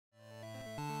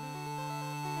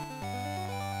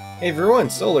Hey everyone,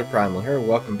 SolarPrimal here,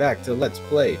 welcome back to Let's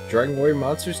Play Dragon Warrior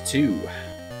Monsters 2.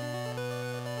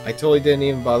 I totally didn't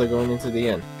even bother going into the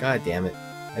end. God damn it.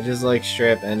 I just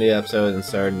straight up ended the episode and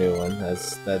started a new one.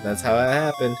 That's how it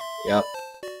happened. Yep.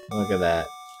 Look at that.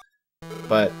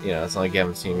 But, you know, it's not like you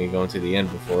haven't seen me going to the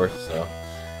end before, so...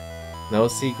 No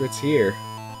secrets here.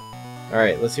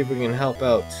 Alright, let's see if we can help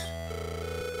out.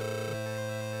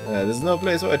 There's no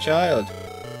place for a child.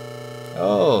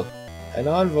 Oh, an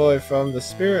envoy from the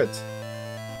spirit.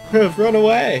 Run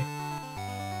away!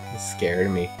 It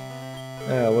scared me.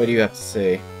 What do you have to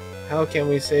say? How can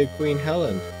we save Queen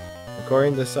Helen?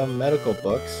 According to some medical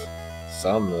books,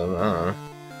 some of them,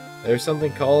 there's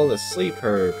something called a sleep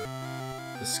herb.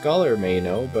 The scholar may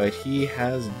know, but he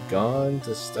has gone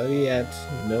to study at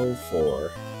No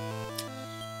 4.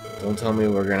 Don't tell me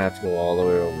we're gonna have to go all the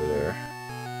way over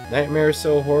there. Nightmares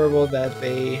so horrible that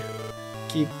they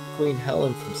keep Queen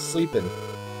Helen from sleeping.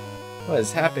 What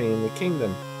is happening in the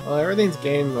kingdom? Well, everything's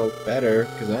getting a little better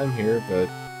because I'm here, but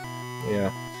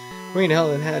yeah. Queen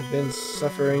Helen had been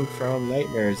suffering from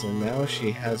nightmares and now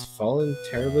she has fallen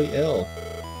terribly ill.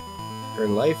 Her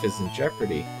life is in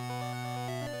jeopardy.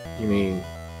 You mean,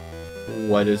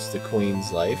 what is the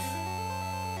queen's life?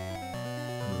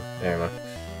 Never mind.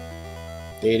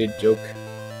 Dated joke.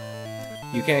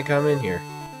 You can't come in here.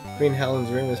 Queen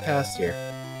Helen's room is past here.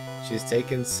 She's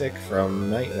taken sick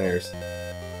from nightmares.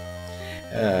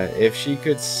 If she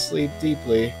could sleep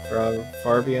deeply, from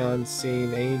far beyond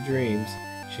seeing any dreams,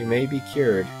 she may be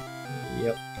cured.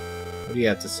 Yep. What do you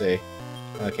have to say?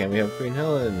 Can we help Queen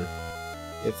Helen?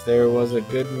 If there was a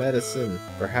good medicine,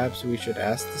 perhaps we should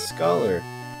ask the scholar.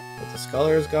 But the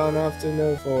scholar has gone off to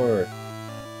No 4.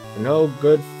 For no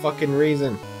good fucking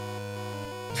reason.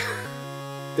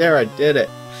 There, I did it.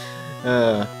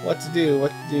 What to do?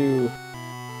 What to do?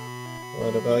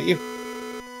 What about you?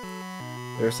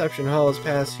 The reception hall is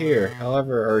past here.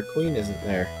 However, our queen isn't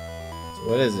there. So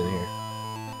what is in here?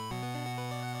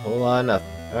 A whole lot of nothing.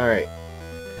 Alright.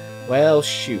 Well,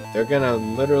 shoot. They're gonna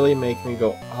literally make me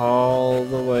go all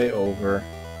the way over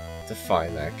to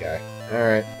find that guy.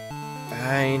 Alright.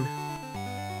 Fine.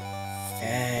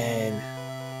 Fine.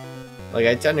 Like,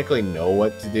 I technically know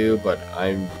what to do, but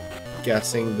I'm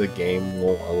guessing the game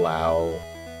won't allow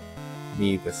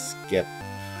me to skip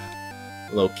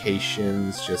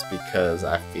locations just because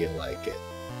I feel like it.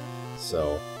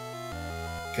 So,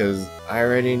 because I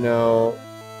already know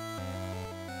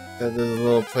that there's a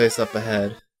little place up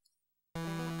ahead,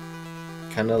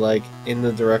 kind of like in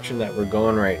the direction that we're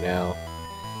going right now.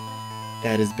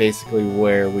 That is basically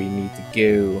where we need to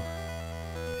go,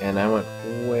 and I went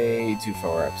way too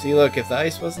far up. See, look, if the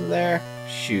ice wasn't there,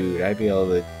 shoot, I'd be able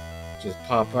to just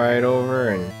pop right over,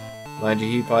 and mind you,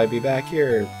 he'd probably be back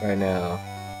here by now.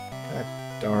 God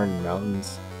darn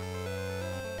mountains.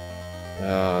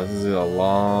 Oh, this is a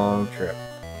long trip.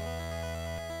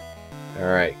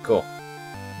 Alright, cool.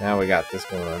 Now we got this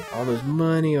going on. Oh, there's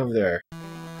money over there.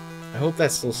 I hope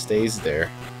that still stays there.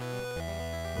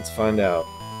 Let's find out.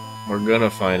 We're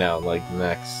gonna find out like the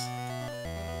next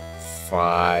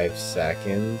 5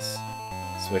 seconds.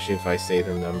 Especially if I say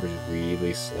the numbers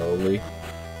really slowly.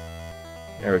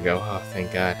 There we go. Oh,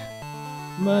 thank God.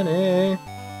 Money!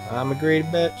 I'm a greedy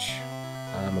bitch.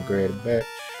 I'm a greedy bitch.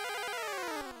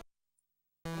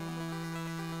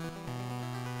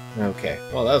 Okay.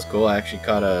 Well, that was cool. I actually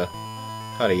caught a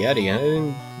yeti and I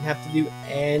didn't have to do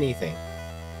anything.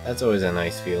 That's always a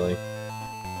nice feeling.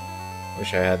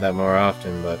 Wish I had that more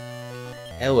often, but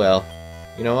oh well.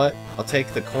 You know what? I'll take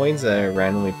the coins that are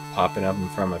randomly popping up in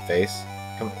front of my face.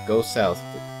 Come on, go south.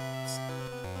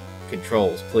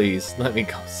 Controls, please. Let me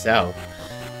go south.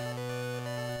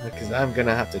 Because I'm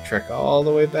gonna have to trek all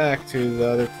the way back to the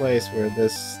other place where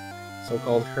this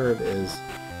so-called herb is.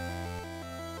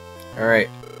 Alright.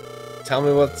 Tell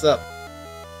me what's up.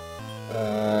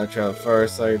 Travel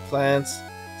forest, sorry, plants.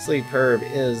 Sleep herb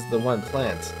is the one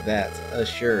plant that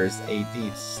assures a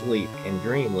deep sleep and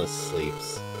dreamless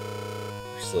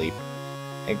sleep.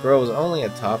 It grows only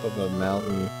atop of a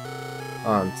mountain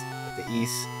on the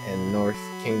east and north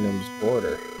kingdom's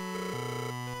border.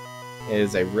 It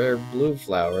is a rare blue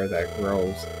flower that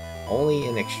grows only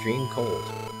in extreme cold.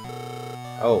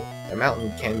 Oh, the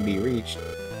mountain can be reached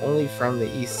only from the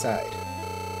east side.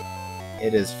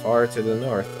 It is far to the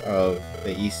north of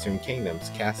the Eastern Kingdom's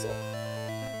castle.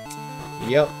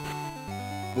 Yep.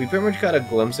 We pretty much got a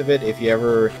glimpse of it if you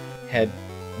ever had,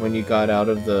 when you got out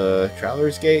of the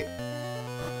Traveler's Gate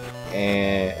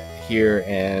and here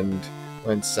and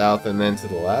went south and then to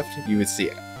the left, you would see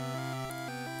it.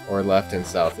 Or left and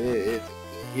south.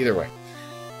 Either way.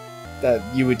 That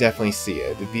you would definitely see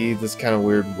it. It'd be this kind of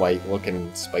weird white looking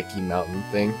spiky mountain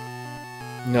thing.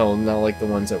 No, not like the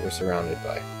ones that we're surrounded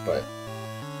by, but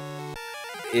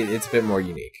it's a bit more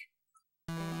unique.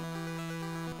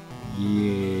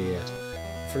 Yeah.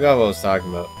 Forgot what I was talking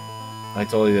about. I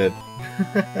totally did.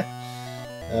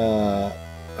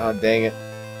 Oh, dang it.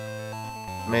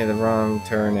 Made the wrong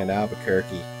turn at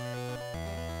Albuquerque.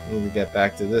 Need to get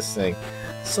back to this thing.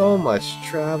 So much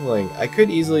traveling. I could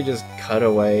easily just cut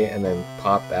away and then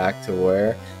pop back to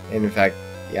where. And in fact,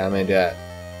 yeah, I'm gonna do that.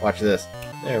 Watch this.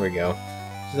 There we go.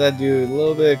 Just had to do a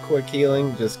little bit of quick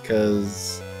healing just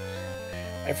because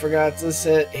I forgot to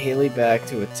set Haley back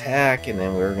to attack, and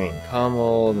then we were getting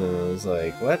pummeled, and it was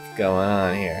like, what's going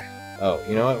on here? Oh,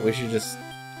 you know what? We should just...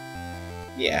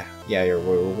 Yeah,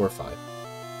 we're fine.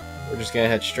 We're just gonna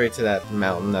head straight to that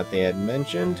mountain that they had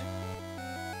mentioned,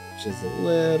 which is a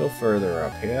little further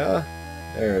up here.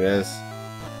 There it is.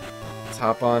 Let's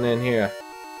hop on in here.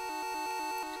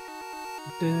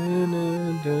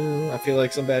 I feel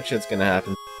like some bad shit's gonna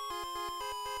happen.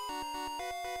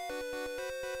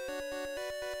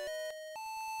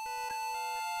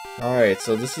 Alright,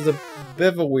 so this is a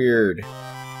bit of a weird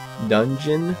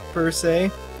dungeon, per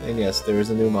se. And yes, there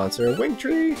is a new monster, a wing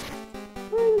tree!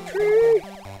 Wing tree!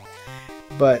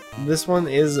 But this one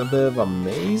is a bit of a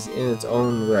maze in its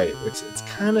own right, which it's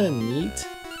kind of neat,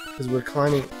 because we're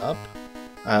climbing up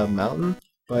a mountain,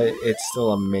 but it's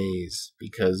still a maze,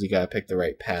 because you gotta pick the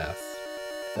right path.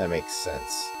 That makes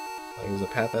sense. Like, there's a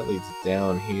path that leads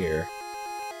down here.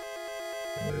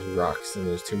 And there's rocks, and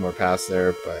there's 2 more paths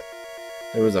there, but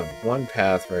there was one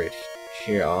path right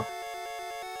here.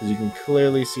 As you can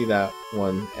clearly see that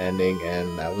one ending,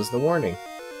 and that was the warning.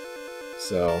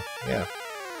 So, yeah.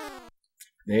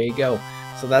 There you go.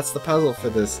 So that's the puzzle for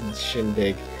this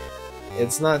shindig.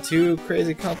 It's not too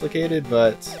crazy complicated,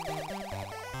 but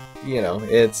you know,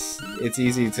 it's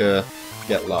easy to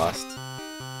get lost.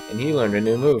 And he learned a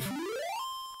new move.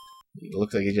 It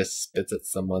looks like he just spits at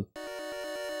someone.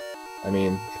 I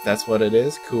mean, if that's what it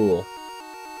is, cool.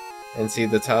 And see,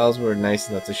 the tiles were nice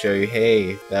enough to show you,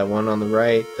 hey, that one on the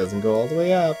right doesn't go all the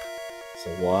way up,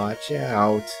 so watch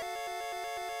out.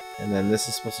 And then this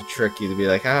is supposed to trick you to be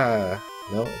like, ah,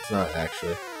 no, it's not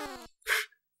actually.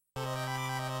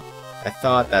 I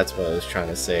thought that's what I was trying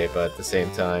to say, but at the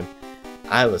same time,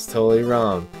 I was totally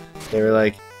wrong. They were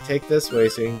like, take this way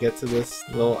so you can get to this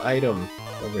little item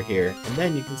over here, and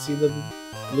then you can see the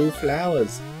blue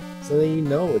flowers, so then you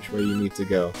know which way you need to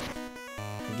go.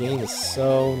 The game is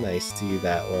so nice to you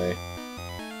that way.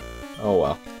 Oh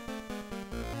well.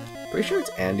 Pretty sure it's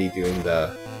Andy doing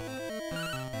the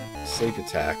safe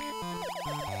attack.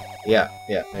 Yeah,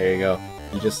 there you go.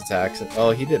 He just attacks it.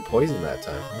 Oh, he did poison that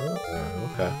time. Oh,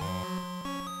 okay.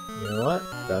 You know what?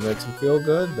 That makes him feel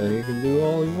good, then he can do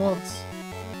all he wants.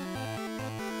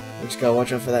 We just gotta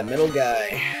watch out for that middle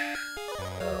guy.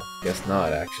 Oh, guess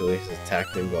not, actually. His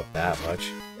attack didn't go up that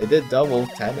much. It did double,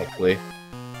 technically.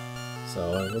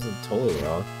 So I wasn't totally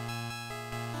wrong.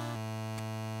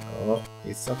 Oh,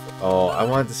 he's suffering. Oh, I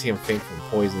wanted to see him faint from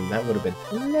poison. That would have been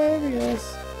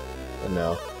hilarious. But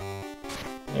no.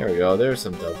 There we go. There's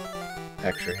some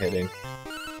extra hitting.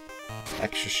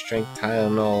 Extra strength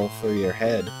Tylenol for your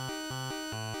head.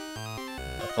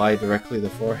 Apply directly to the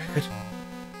forehead.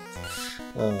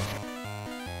 Oh.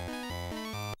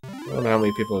 I wonder how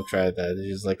many people have tried that. They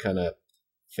just like kind of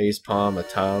facepalm a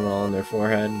Tylenol on their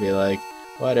forehead and be like,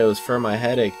 what, it was for my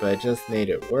headache, but it just made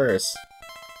it worse.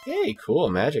 Yay, cool,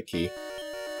 magic key.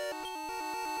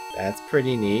 That's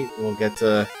pretty neat. We'll get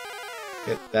to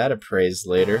get that appraised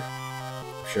later.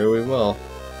 I'm sure we will.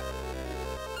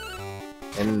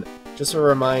 And just a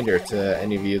reminder to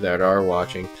any of you that are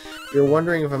watching, if you're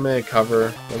wondering if I'm going to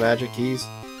cover the magic keys,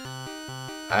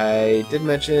 I did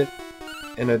mention it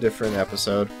in a different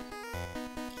episode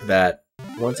that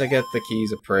once I get the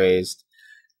keys appraised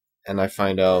and I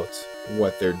find out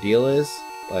what their deal is,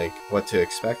 like what to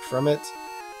expect from it,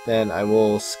 then I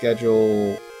will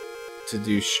schedule to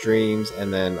do streams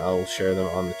and then I'll share them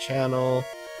on the channel.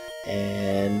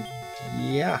 And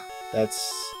yeah,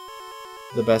 that's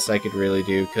the best I could really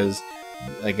do, because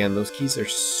again, those keys are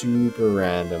super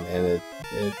random and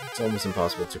it's almost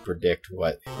impossible to predict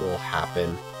what will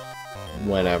happen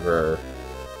whenever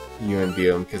you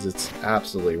imbue them, because it's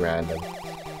absolutely random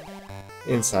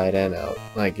inside and out.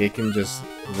 Like, it can just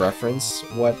reference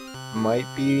what might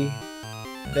be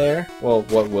there, well,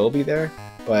 what will be there,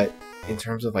 but in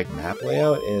terms of like map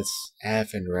layout, it's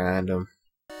effing random.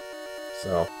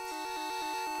 So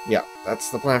yeah,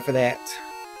 that's the plan for that,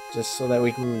 just so that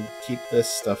we can keep this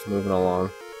stuff moving along.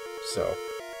 So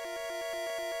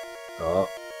oh,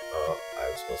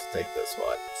 I was supposed to take this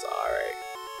one, sorry.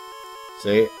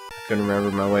 See, I couldn't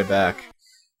remember my way back.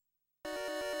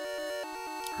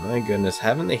 My goodness,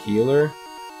 having the healer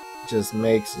just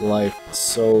makes life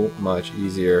so much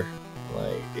easier.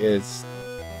 Like, it's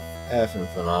effing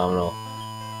phenomenal.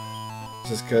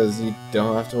 Just because you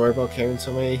don't have to worry about carrying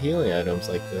so many healing items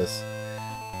like this.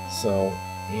 So,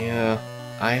 yeah,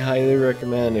 I highly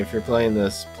recommend if you're playing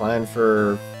this, plan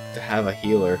to have a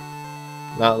healer.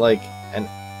 Not like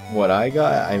what I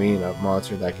got, I mean a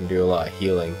monster that can do a lot of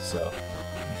healing, so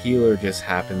healer just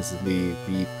happens to be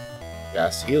the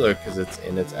best healer because it's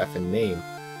in its effing name.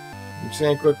 I'm just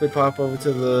gonna quickly pop over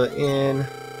to the inn,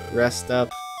 rest up.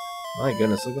 My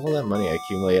goodness, look at all that money I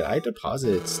accumulated. I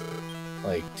deposited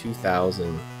like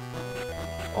 2,000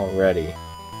 already.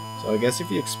 So I guess if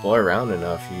you explore around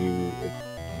enough, you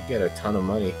get a ton of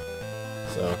money.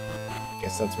 So I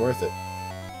guess that's worth it.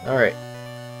 Alright,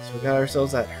 so we got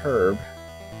ourselves that herb.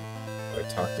 Do I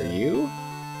talk to you?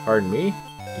 Pardon me?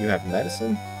 You have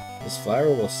medicine? This flower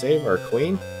will save our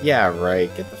queen? Yeah, right.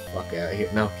 Get the fuck out of here.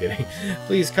 No, kidding.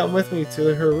 Please come with me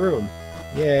to her room.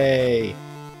 Yay.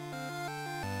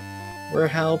 We're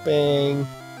helping.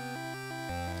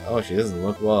 Oh, she doesn't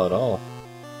look well at all.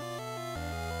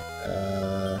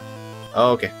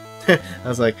 Oh, okay. I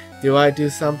was like, do I do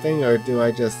something or do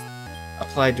I just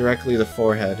apply directly to the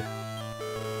forehead?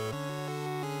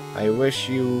 I wish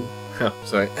you... Oh,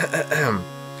 sorry.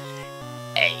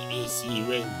 I wish you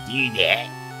wouldn't do that.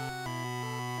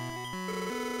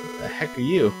 The heck are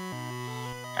you?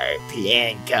 Our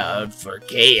plan called for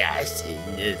chaos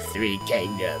in the 3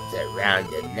 kingdoms around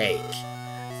the lake,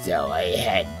 so I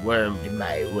had wormed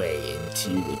my way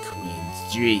into the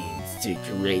queen's dreams to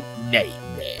create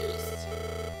nightmares.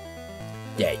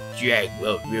 That drug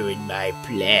will ruin my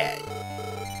plan.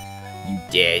 You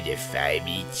dare defy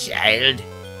me, child?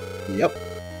 Yep.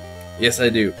 Yes, I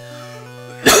do.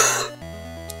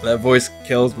 That voice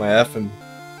kills my effing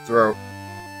throat.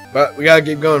 But we gotta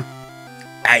keep going.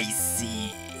 I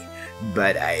see,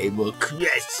 but I will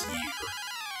crush you.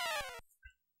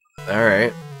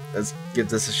 Alright, let's give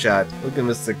this a shot. Look at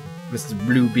Mr.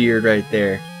 Bluebeard right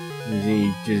there.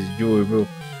 He just adorable.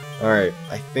 Alright,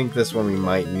 I think this one we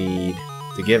might need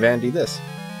to give Andy this.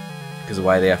 Because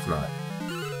why the F not?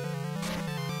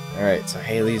 Alright, so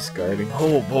Haley's guarding.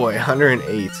 Oh boy,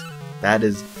 108. That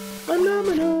is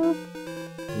phenomenal.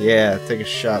 Yeah, take a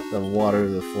shot of water to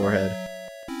the forehead.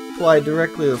 Apply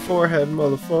directly to the forehead,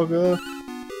 motherfucker.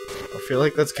 I feel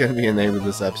like that's gonna be the name of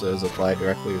this episode, is apply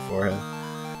directly to the forehead.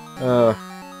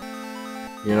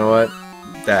 You know what?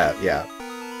 That, yeah.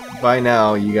 By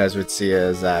now, you guys would see it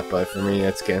as that, but for me,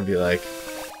 it's gonna be like,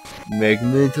 make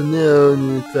mental note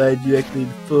and apply directly to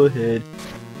the forehead.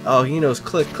 Oh, he knows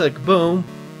click, click, boom.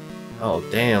 Oh,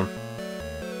 damn.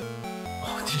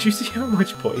 Oh, did you see how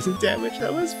much poison damage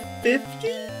that was? 50?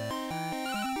 You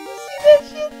see that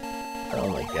shit? Oh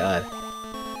my god.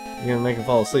 You're gonna make him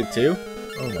fall asleep too?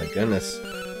 Oh my goodness.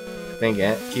 I think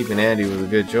keeping Andy was a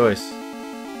good choice.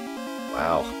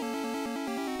 Wow.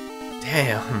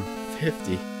 Damn,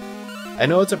 50. I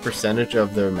know it's a percentage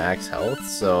of their max health,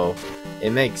 so it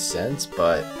makes sense,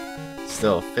 but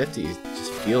still, 50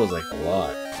 just feels like a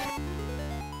lot.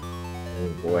 Oh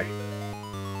boy.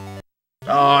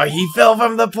 Oh, he fell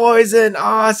from the poison!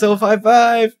 Ah, so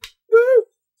 5-5! Woo!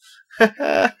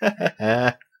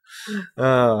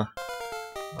 Oh,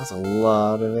 that's a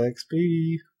lot of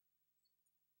XP.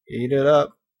 Eat it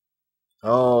up.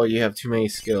 Oh, you have too many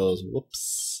skills.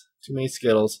 Whoops. Too many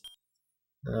skills.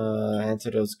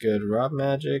 Antidote's good. Rob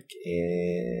magic?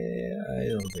 I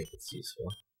don't think it's useful.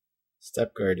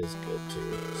 Step guard is good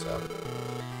too, so.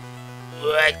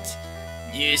 What?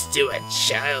 Used to a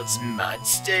child's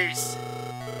monsters?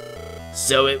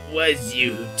 So it was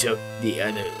you who took the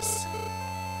others.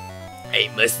 I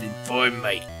must inform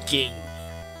my king.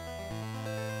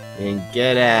 Then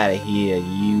get out of here,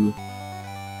 you.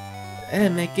 Oh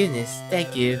my goodness,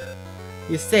 thank you.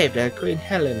 You saved our Queen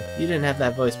Helen. You didn't have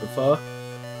that voice before.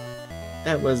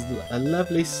 That was a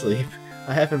lovely sleep.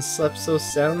 I haven't slept so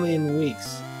soundly in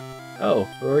weeks. Oh,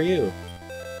 who are you?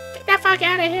 Get the fuck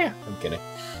out of here! I'm kidding.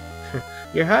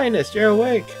 Your Highness, you're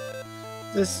awake.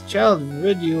 This child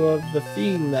rid you of the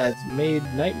fiend that made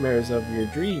nightmares of your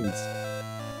dreams.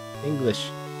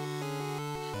 English.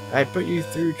 I put you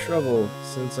through trouble.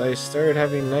 Since I started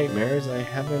having nightmares, I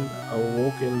haven't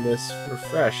awoken this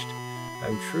refreshed.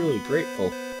 I'm truly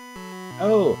grateful.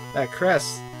 Oh, that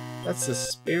crest. That's the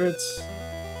spirits.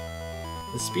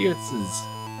 The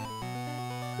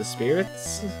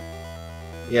spirits?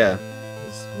 Yeah,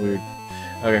 it's weird.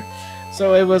 Okay,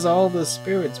 so it was all the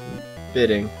spirits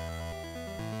bidding.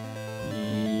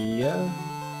 Yeah.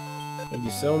 Thank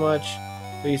you so much.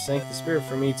 Please thank the spirit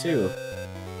for me too.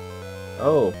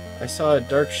 Oh, I saw a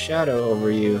dark shadow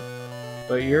over you.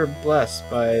 but you're blessed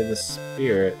by the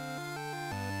spirit.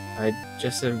 I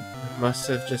just must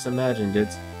have just imagined it.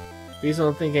 Please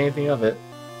don't think anything of it.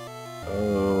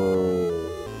 Oh,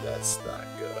 that's not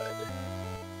good.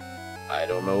 I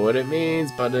don't know what it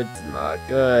means, but it's not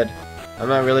good. I'm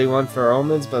not really one for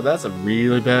omens, but that's a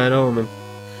really bad omen.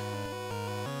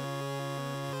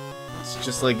 It's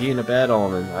just like eating a bad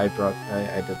almond. I did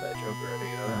that joke already.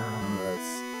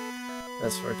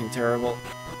 That's fucking terrible.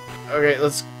 Okay,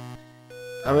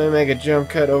 I'm gonna make a jump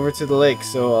cut over to the lake,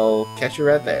 so I'll catch you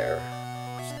right there.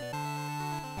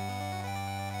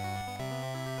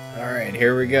 Alright,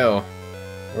 here we go.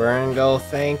 We're gonna go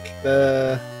thank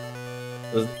the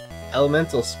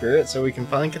elemental spirit so we can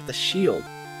finally get the shield.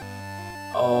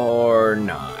 Or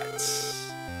not.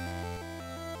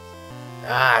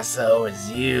 Ah, so it's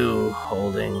you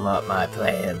holding up my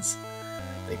plans.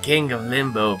 The King of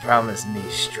Limbo promised me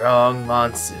strong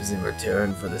monsters in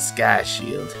return for the Sky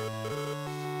Shield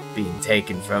being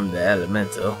taken from the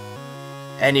elemental.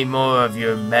 Any more of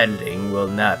your meddling will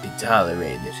not be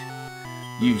tolerated.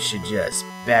 You should just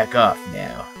back off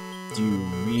now. Do you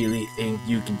really think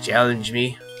you can challenge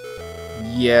me?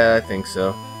 Yeah, I think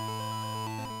so.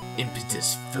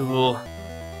 Impetus fool.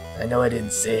 I know I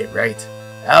didn't say it right.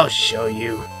 I'll show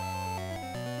you.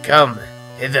 Come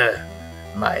hither,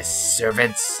 my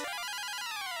servants.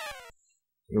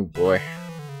 Oh boy.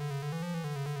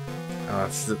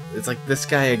 It's like this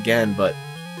guy again, but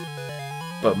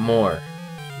more.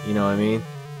 You know what I mean?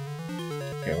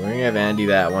 Okay, we're gonna have Andy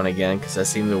that one again, because that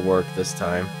seemed to work this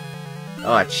time.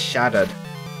 Oh, it shattered.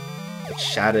 It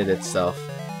shattered itself.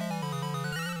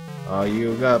 Oh,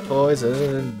 you got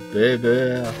poison,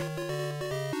 baby.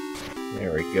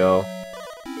 There we go.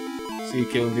 Sea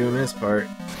King doing his part.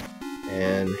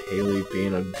 And Haley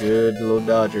being a good little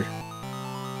dodger.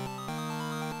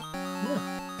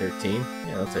 Yeah, 13.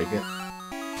 Yeah, I'll take it.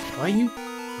 Why you...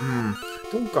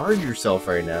 don't guard yourself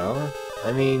right now.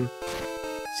 I mean,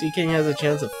 Sea King has a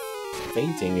chance of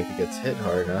fainting if he gets hit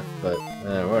hard enough, but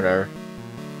whatever.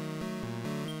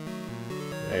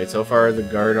 Alright, so far the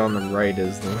guard on the right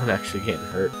is the one actually getting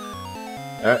hurt.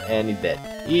 And he's dead.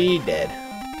 He's dead.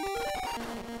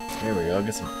 There we go,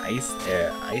 get some ice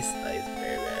there. Ice, baby.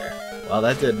 Wow,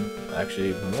 that did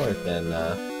actually more than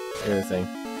everything.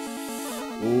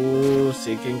 Ooh,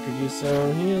 Sea King could use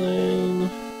some healing.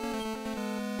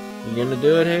 You gonna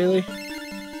do it, Haley?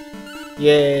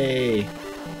 Yay!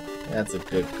 That's a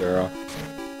good girl.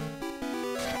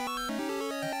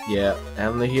 Yeah,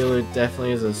 having the healer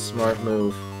definitely is a smart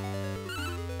move.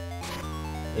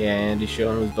 Yeah, Andy's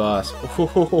showing who's boss.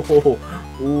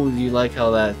 Ooh, do you like how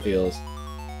that feels?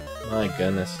 My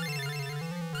goodness.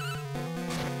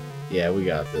 Yeah, we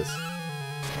got this.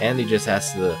 Andy just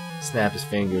has to snap his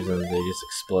fingers and they just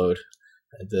explode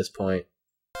at this point.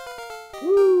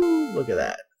 Woo! Look at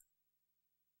that.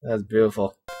 That's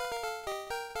beautiful.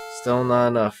 Still not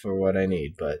enough for what I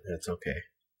need, but that's okay.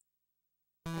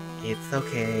 It's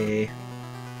okay.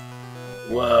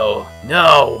 Whoa,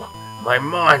 no! My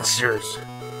monsters!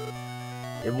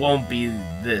 It won't be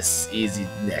this easy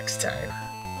next time.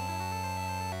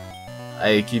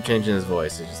 I keep changing his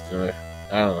voice. It's just, I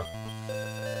don't know.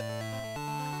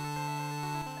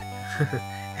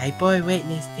 I bore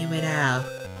witness to it all.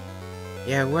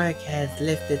 Your work has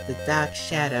lifted the dark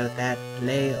shadow that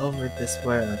lay over this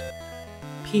world.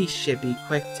 Peace should be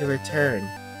quick to return.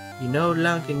 You no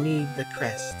longer need the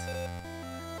crest.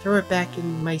 Throw it back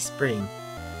in my spring.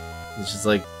 It's just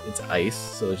like, it's ice,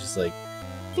 so it's just like,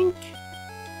 think.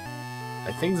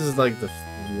 I think this is like the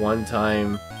one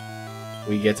time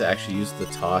we get to actually use the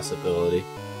toss ability.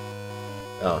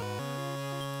 Oh.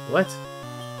 What?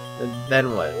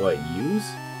 Then what? What, use?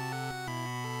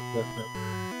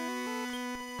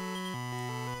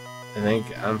 I think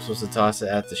I'm supposed to toss it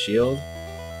at the shield.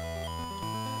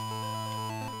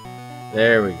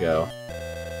 There we go.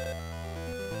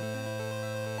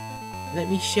 Let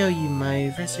me show you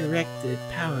my resurrected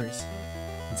powers.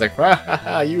 It's like,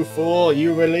 ha, you fool,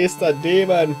 you released a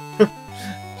demon!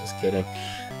 Just kidding.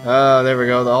 Oh, there we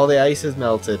go, all the ice is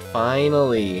melted,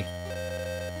 finally!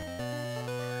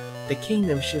 The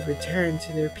kingdom should return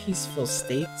to their peaceful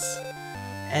states.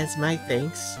 As my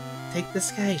thanks, take the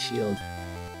Sky Shield.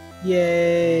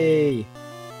 Yay!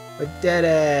 We did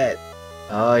it!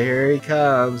 Oh, here he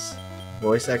comes.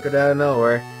 Voice echoed out of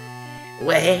nowhere.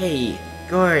 Hey,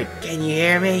 Gord, can you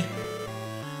hear me?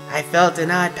 I felt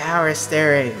an odd power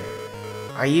stirring.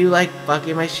 Are you like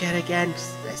bugging my shit again?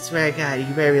 I swear to God,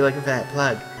 you better be looking for that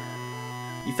plug.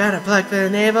 You found a plug for the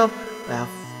navel? Well,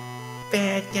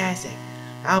 fantastic.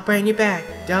 I'll bring you back.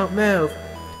 Don't move.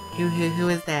 Who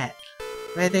is that?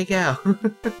 Where'd they go?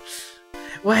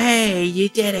 Well, hey, you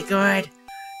did it, Gord.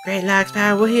 Great Log's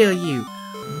power will heal you.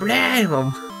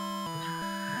 Blam!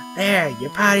 There,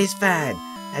 your party's fine.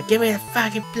 Now give me a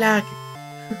fucking plug.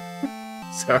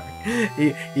 Sorry,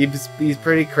 he's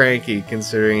pretty cranky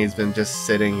considering he's been just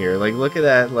sitting here. Like, look at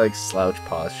that, like, slouch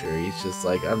posture. He's just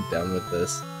like, I'm done with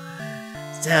this.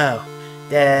 So,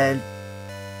 the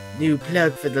new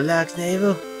plug for the Log's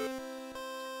navel?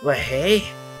 Well, hey,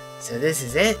 so this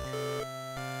is it?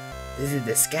 This is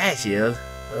the Sky Shield?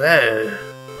 Whoa.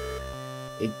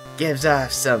 It gives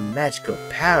off some magical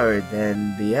power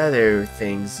than the other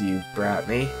things you brought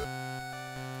me.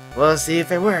 We'll see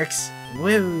if it works.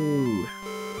 Woo!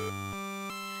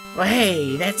 Well,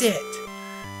 hey, that's it.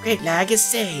 Great Log is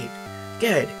saved.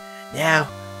 Good. Now,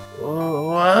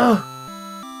 whoa!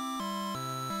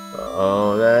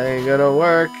 Oh, that ain't gonna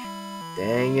work.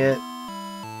 Dang it.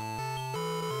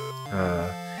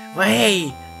 Well,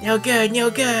 hey, no good, no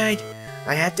good.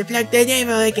 I have to plug the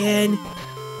navel again.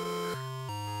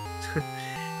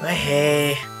 Well,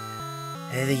 hey,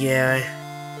 how's it going?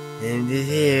 I'm just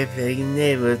here plugging the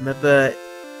navel with my butt.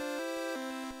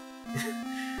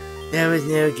 That was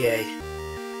no good.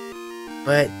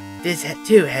 But this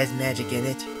too has magic in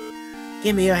it.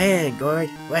 Give me your hand, Gord.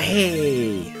 Well,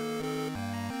 hey.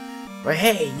 Well,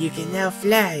 hey, you can now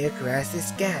fly across the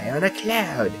sky on a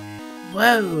cloud.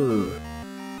 Whoa.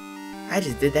 I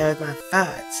just did that with my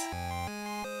thoughts.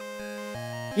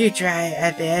 You try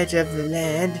at the edge of the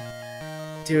land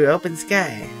to open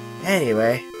sky.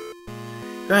 Anyway.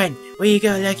 Gord, will you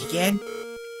go look again?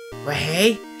 Well,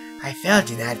 hey, I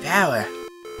felt in that power.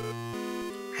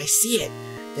 I see it.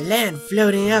 The land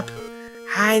floating up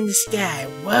high in the sky.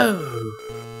 Whoa!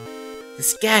 The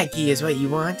sky key is what you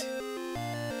want.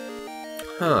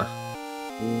 Huh.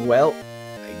 Well,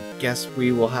 I guess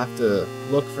we will have to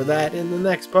look for that in the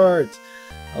next part.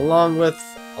 Along with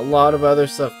a lot of other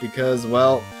stuff because,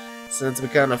 well, since we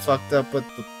kind of fucked up with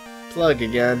the plug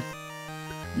again,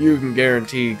 you can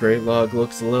guarantee Great Log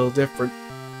looks a little different.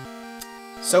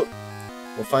 So,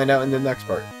 we'll find out in the next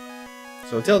part.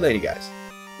 So until then, you guys.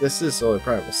 This is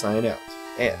SolarPrimal signing out,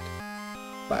 and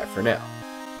bye for now.